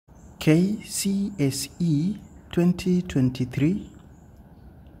KCSE 2023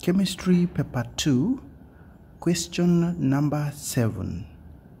 Chemistry Paper 2, question number 7,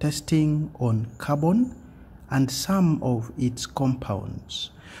 testing on carbon and some of its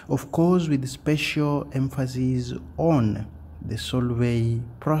compounds, of course with special emphasis on the Solvay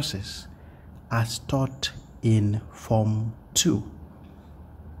process as taught in Form 2.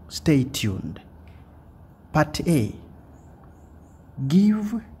 Stay tuned. Part A.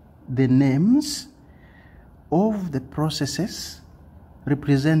 Give the names of the processes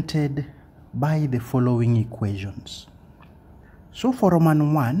represented by the following equations. So for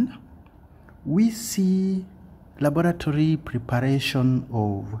Roman 1, we see laboratory preparation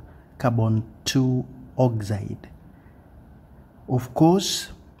of carbon 2 oxide. Of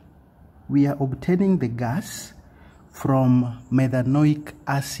course, we are obtaining the gas from methanoic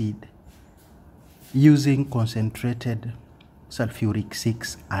acid using concentrated sulfuric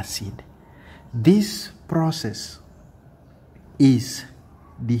 6 acid. This process is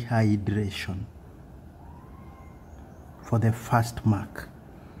dehydration for the first mark.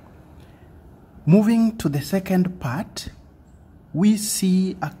 Moving to the second part, we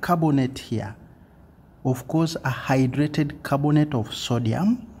see a carbonate here. Of course, a hydrated carbonate of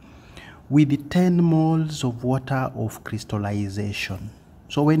sodium with 10 moles of water of crystallization.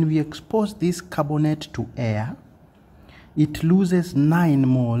 So when we expose this carbonate to air, it loses 9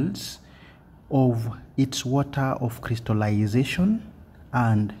 moles of its water of crystallization,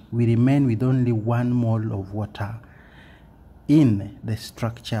 and we remain with only 1 mole of water in the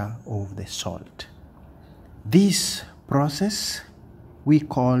structure of the salt. This process we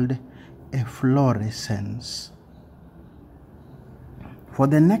called efflorescence. For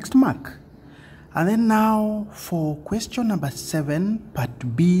the next mark, and then now for question number 7,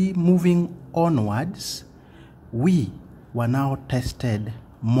 part B, moving onwards, we were now tested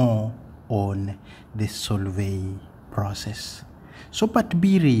more on the Solvay process. So part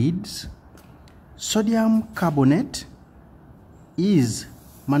B reads, sodium carbonate is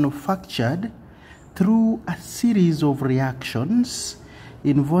manufactured through a series of reactions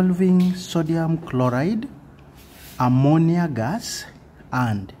involving sodium chloride, ammonia gas,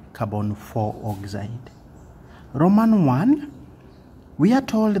 and carbon 4 oxide. Roman 1, we are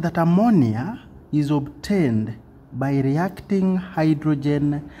told that ammonia is obtained by reacting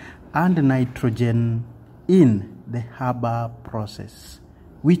hydrogen and nitrogen in the Haber process,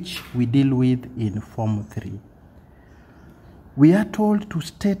 which we deal with in Form 3. We are told to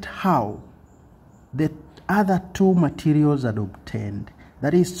state how the other two materials are obtained,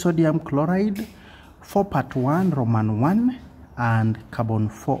 that is sodium chloride for part 1, Roman 1, and carbon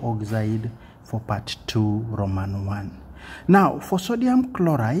 4 oxide for part 2, Roman 1. Now, for sodium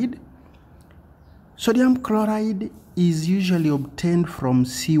chloride is usually obtained from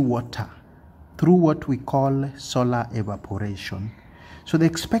seawater through what we call solar evaporation. So the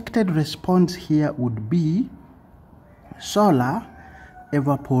expected response here would be solar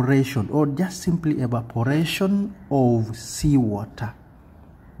evaporation, or just simply evaporation of seawater.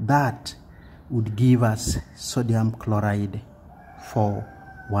 That would give us sodium chloride for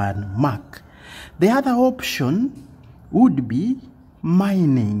 1 mark. The other option would be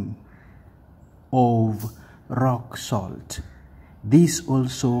mining of rock salt. This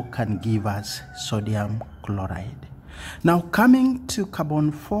also can give us sodium chloride. Now coming to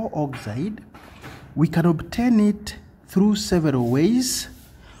carbon 4 oxide, we can obtain it through several ways,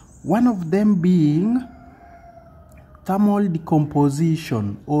 one of them being thermal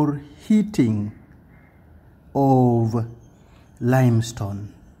decomposition or heating of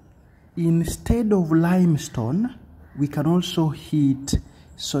limestone. Instead of limestone, we can also heat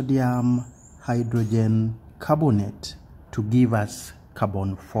sodium hydrogen carbonate to give us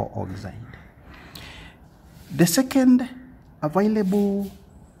carbon 4 oxide. The second available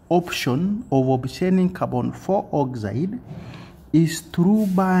option of obtaining carbon 4 oxide is through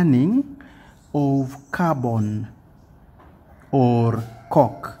burning of carbon or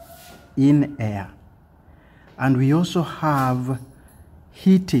coke in air. And we also have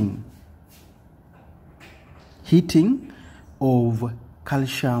heating of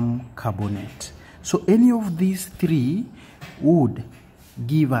calcium carbonate. So any of these three would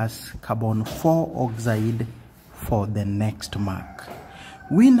give us carbon 4 oxide for the next mark.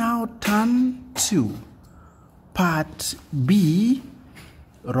 We now turn to part B,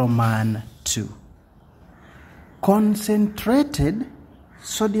 Roman 2. Concentrated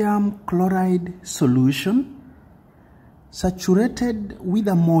sodium chloride solution saturated with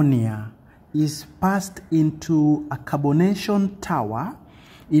ammonia is passed into a carbonation tower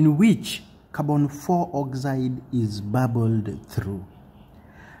in which carbon 4 oxide is bubbled through.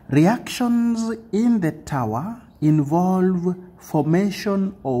 Reactions in the tower involve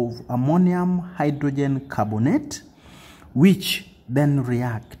formation of ammonium hydrogen carbonate, which then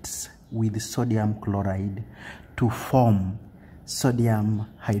reacts with sodium chloride to form sodium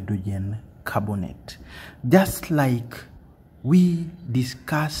hydrogen carbonate. Just like we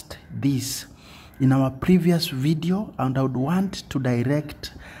discussed this in our previous video, and I would want to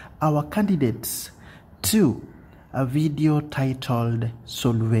direct our candidates to a video titled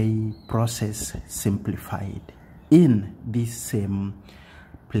Solvay Process Simplified in this same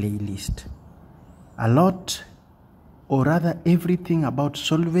playlist. A lot, or rather everything about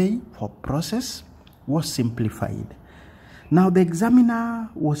Solvay for process was simplified. Now the examiner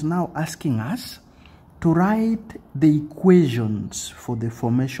was now asking us to write the equations for the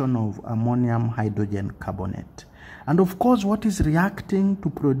formation of ammonium hydrogen carbonate. And of course, what is reacting to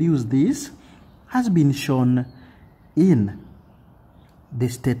produce this has been shown in the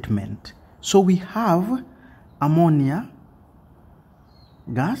statement. So we have ammonia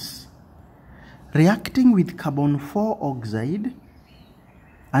gas reacting with carbon 4 oxide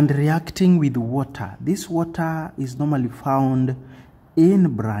and reacting with water. This water is normally found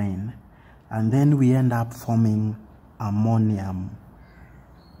in brine, and then we end up forming ammonium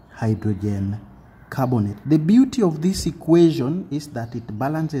hydrogen carbonate. The beauty of this equation is that it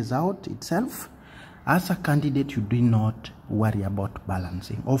balances out itself. As a candidate, you do not worry about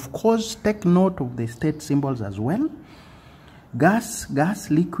balancing. Of course, take note of the state symbols as well. Gas,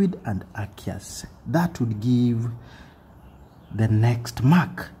 liquid, and aqueous. That would give the next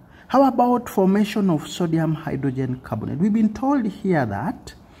mark. How about formation of sodium hydrogen carbonate? We've been told here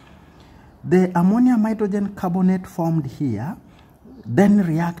that the ammonium hydrogen carbonate formed here then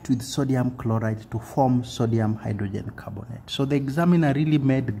react with sodium chloride to form sodium hydrogen carbonate. So the examiner really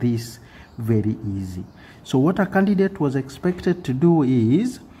made this very easy. So what a candidate was expected to do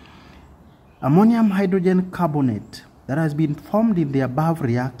is ammonium hydrogen carbonate that has been formed in the above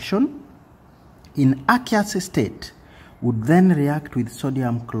reaction in aqueous state would then react with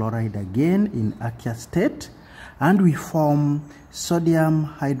sodium chloride again in aqueous state, and we form sodium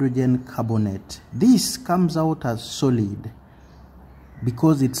hydrogen carbonate. This comes out as solid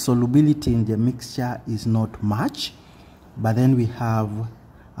because its solubility in the mixture is not much, but then we have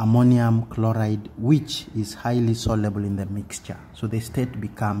ammonium chloride, which is highly soluble in the mixture. So the state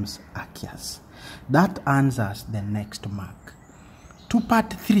becomes aqueous. That earns us the next mark. To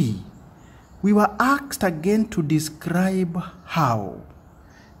part 3, we were asked again to describe how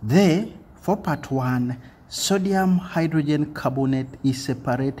for part 1, sodium hydrogen carbonate is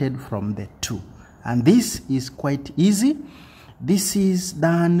separated from the 2. And this is quite easy. This is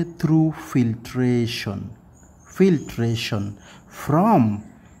done through filtration from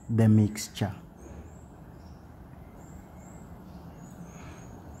the mixture.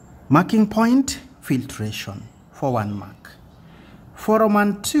 Marking point, filtration for 1 mark. For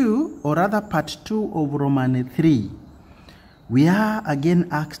Roman 2, or rather part 2 of Roman 3, we are again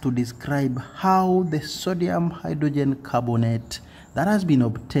asked to describe how the sodium hydrogen carbonate that has been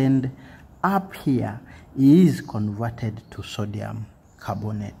obtained up here is converted to sodium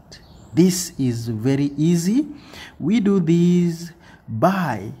carbonate. This is very easy. We do this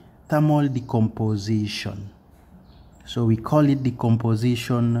by thermal decomposition. So we call it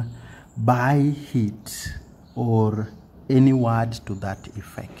decomposition by heat, or any word to that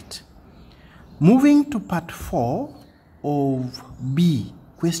effect. Moving to part 4 of B,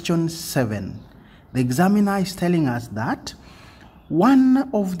 question 7. The examiner is telling us that one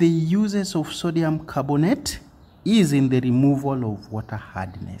of the uses of sodium carbonate is in the removal of water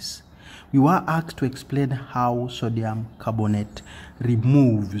hardness. We were asked to explain how sodium carbonate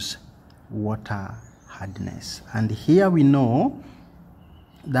removes water hardness. And here we know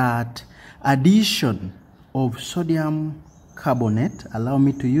that addition of sodium carbonate, allow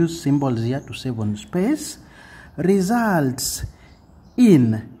me to use symbols here to save on space, results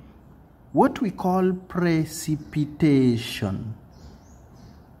in what we call precipitation.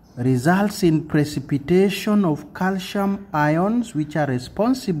 Results in precipitation of calcium ions, which are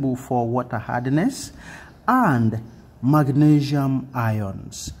responsible for water hardness, and magnesium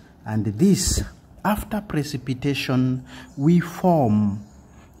ions. And this, after precipitation, we form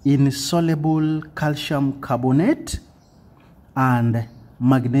insoluble calcium carbonate and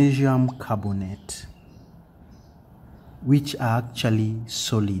magnesium carbonate, which are actually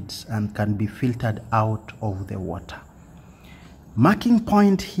solids and can be filtered out of the water. Marking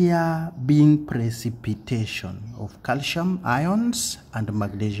point here being precipitation of calcium ions and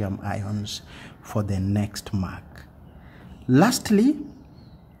magnesium ions for the next mark. Lastly,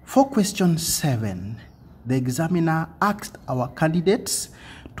 for question 7, the examiner asked our candidates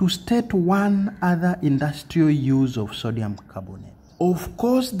to state one other industrial use of sodium carbonate. Of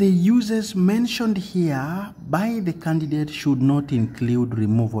course, the uses mentioned here by the candidate should not include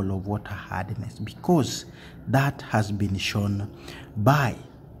removal of water hardness, because that has been shown by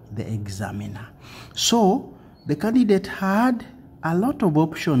the examiner. So the candidate had a lot of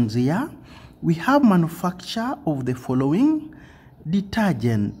options here. We have manufacture of the following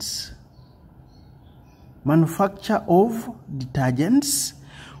detergents. Manufacture of detergents.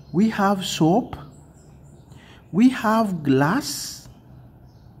 We have soap. We have glass.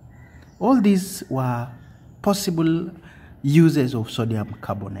 All these were possible uses of sodium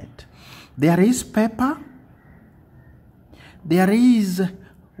carbonate. There is paper. There is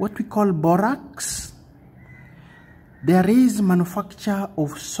what we call borax. There is manufacture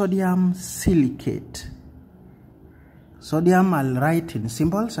of sodium silicate. Sodium, I'll write in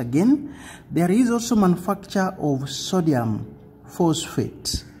symbols again. There is also manufacture of sodium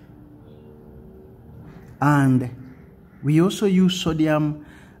phosphate. And we also use sodium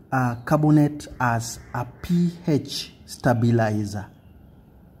carbonate as a pH stabilizer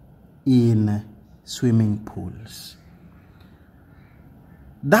in swimming pools.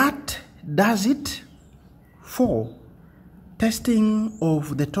 That does it for testing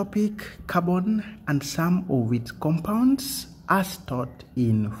of the topic carbon and some of its compounds as taught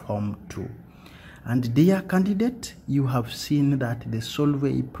in Form 2. And dear candidate, you have seen that the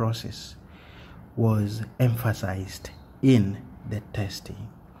Solvay process was emphasized in the testing.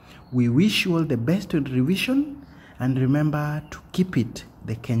 We wish you all the best in revision, and remember to keep it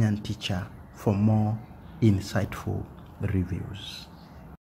the Kenyan Teacher for more insightful reviews.